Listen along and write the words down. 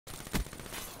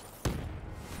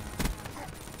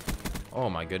Oh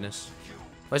my goodness.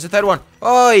 Where's the third one?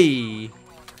 Oi!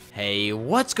 Hey,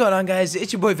 what's going on, guys?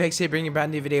 It's your boy Vex here, bringing a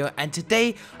brand new video, and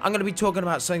today I'm going to be talking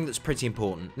about something that's pretty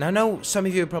important. Now, I know some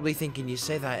of you are probably thinking you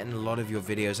say that in a lot of your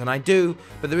videos, and I do,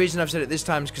 but the reason I've said it this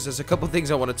time is because there's a couple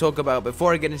things I want to talk about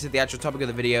before I get into the actual topic of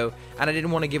the video, and I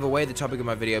didn't want to give away the topic of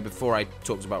my video before I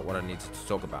talked about what I needed to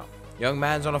talk about. Young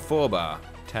man's on a 4-bar,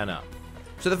 10 up.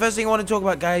 So the first thing I want to talk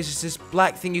about, guys, is this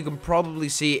black thing you can probably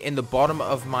see in the bottom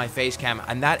of my face cam,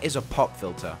 and that is a pop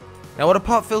filter. Now, what a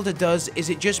pop filter does is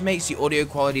it just makes the audio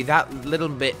quality that little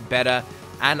bit better,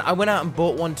 and I went out and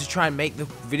bought one to try and make the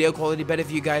video quality better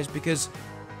for you guys because,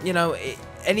 you know,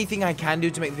 anything I can do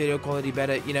to make the video quality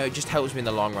better, you know, it just helps me in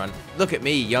the long run. Look at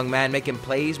me, young man, making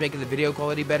plays, making the video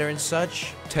quality better and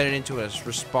such, turning into a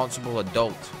responsible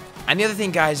adult. And the other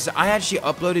thing, guys, is I actually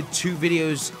uploaded 2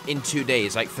 videos in 2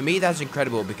 days. Like, for me, that's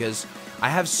incredible because I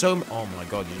have oh my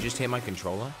god, did you just hear my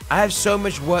controller? I have so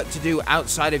much work to do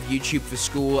outside of YouTube for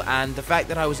school, and the fact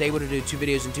that I was able to do 2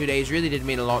 videos in 2 days really did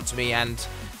mean a lot to me, and,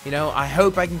 you know, I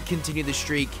hope I can continue the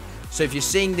streak. So if you're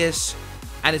seeing this,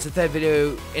 and it's the 3rd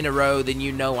video in a row, then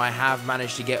you know I have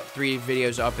managed to get 3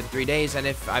 videos up in 3 days, and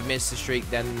if I've missed the streak,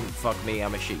 then fuck me,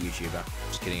 I'm a shit YouTuber.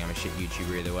 Just kidding, I'm a shit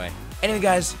YouTuber either way. Anyway,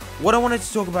 guys, what I wanted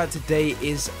to talk about today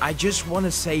is I just want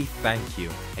to say thank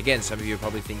you. Again, some of you are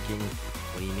probably thinking,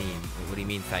 what do you mean? What do you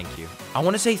mean thank you? I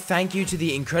want to say thank you to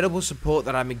the incredible support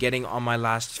that I've been getting on my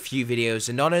last few videos,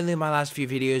 and not only my last few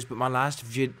videos, but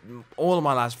all of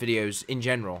my last videos in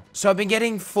general. So I've been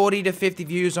getting 40 to 50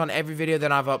 views on every video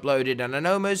that I've uploaded, and I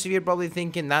know most of you are probably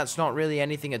thinking that's not really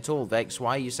anything at all, Vex.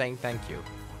 Why are you saying thank you?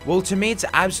 Well, to me, it's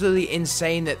absolutely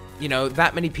insane that, you know,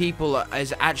 that many people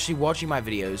is actually watching my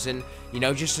videos and, you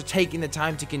know, just taking the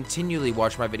time to continually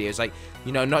watch my videos. Like,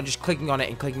 you know, not just clicking on it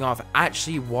and clicking off,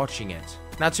 actually watching it.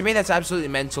 Now, to me, that's absolutely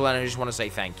mental, and I just want to say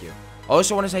thank you. I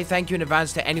also want to say thank you in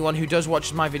advance to anyone who does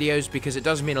watch my videos because it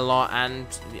does mean a lot, and,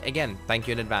 again, thank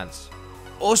you in advance.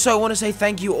 Also, I want to say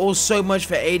thank you all so much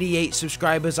for 88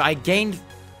 subscribers. I gained...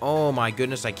 Oh my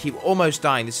goodness, I keep almost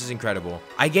dying. This is incredible.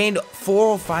 I gained 4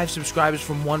 or 5 subscribers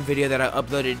from one video that I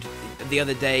uploaded the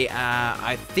other day.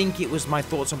 I think it was my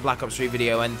thoughts on Black Ops 3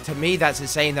 video, and to me that's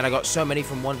insane that I got so many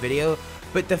from one video.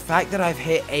 But the fact that I've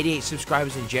hit 88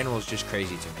 subscribers in general is just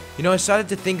crazy to me. You know, I started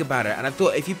to think about it, and I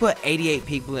thought if you put 88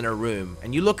 people in a room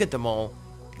and you look at them all,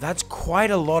 that's quite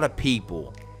a lot of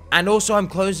people. And also, I'm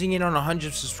closing in on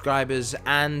 100 subscribers,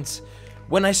 and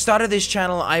when I started this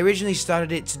channel, I originally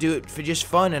started it to do it for just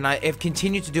fun, and I have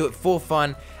continued to do it for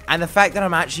fun, and the fact that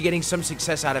I'm actually getting some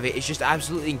success out of it is just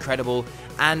absolutely incredible,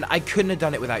 and I couldn't have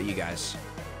done it without you guys.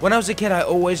 When I was a kid, I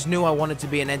always knew I wanted to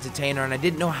be an entertainer, and I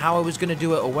didn't know how I was going to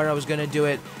do it or where I was going to do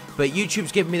it, but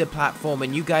YouTube's given me the platform,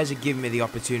 and you guys are giving me the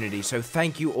opportunity, so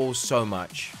thank you all so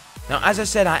much. Now, as I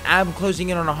said, I am closing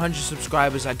in on 100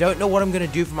 subscribers. I don't know what I'm going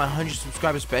to do for my 100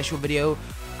 subscriber special video.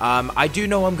 I do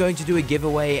know I'm going to do a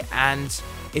giveaway, and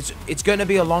it's going to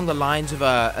be along the lines of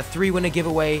a 3-winner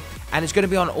giveaway, and it's going to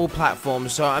be on all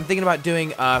platforms. So I'm thinking about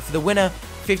doing, for the winner,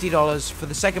 $50, for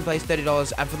the second place,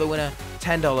 $30, and for the winner,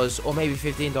 $10 or maybe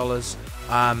 $15,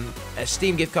 a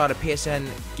Steam gift card, a PSN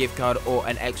gift card, or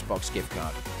an Xbox gift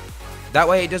card. That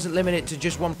way, it doesn't limit it to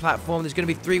just one platform. There's going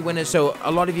to be 3 winners, so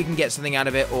a lot of you can get something out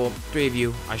of it, or 3 of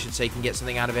you, I should say, can get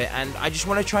something out of it. And I just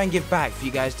want to try and give back for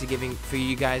you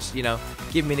guys, you know,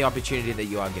 give me the opportunity that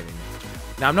you are giving me.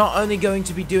 Now, I'm not only going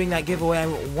to be doing that giveaway, I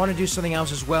want to do something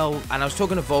else as well. And I was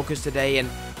talking to Volkus today, and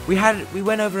we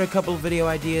went over a couple of video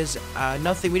ideas.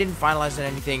 We didn't finalize on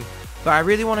anything. But I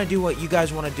really want to do what you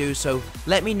guys want to do, so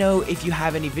let me know if you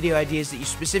have any video ideas that you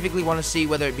specifically want to see,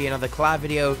 whether it be another collab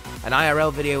video, an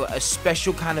IRL video, a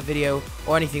special kind of video,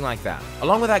 or anything like that.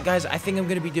 Along with that, guys, I think I'm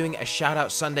going to be doing a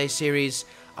Shoutout Sunday series.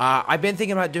 I've been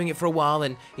thinking about doing it for a while,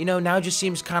 and, you know, now just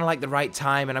seems kind of like the right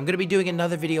time, and I'm going to be doing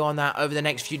another video on that over the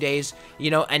next few days,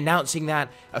 you know, announcing that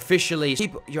officially.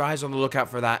 Keep your eyes on the lookout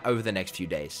for that over the next few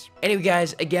days. Anyway,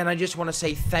 guys, again, I just want to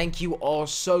say thank you all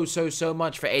so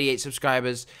much for 88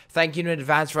 subscribers. Thank you in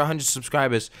advance for 100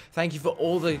 subscribers. Thank you for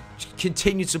all the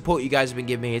continued support you guys have been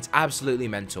giving me. It's absolutely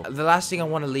mental. The last thing I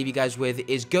want to leave you guys with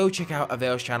is go check out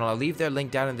Avail's channel. I'll leave their link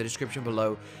down in the description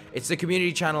below. It's the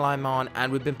community channel I'm on,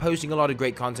 and we've been posting a lot of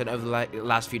great content over the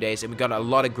last few days, and we've got a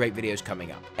lot of great videos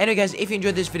coming up. Anyway, guys, if you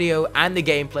enjoyed this video and the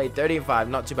gameplay, 30 and 5,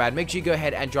 not too bad, make sure you go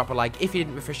ahead and drop a like. If you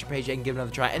didn't refresh your page, you can give it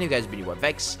another try. Anyway, guys, it's been your boy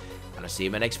Vex, and I'll see you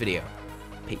in my next video.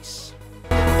 Peace.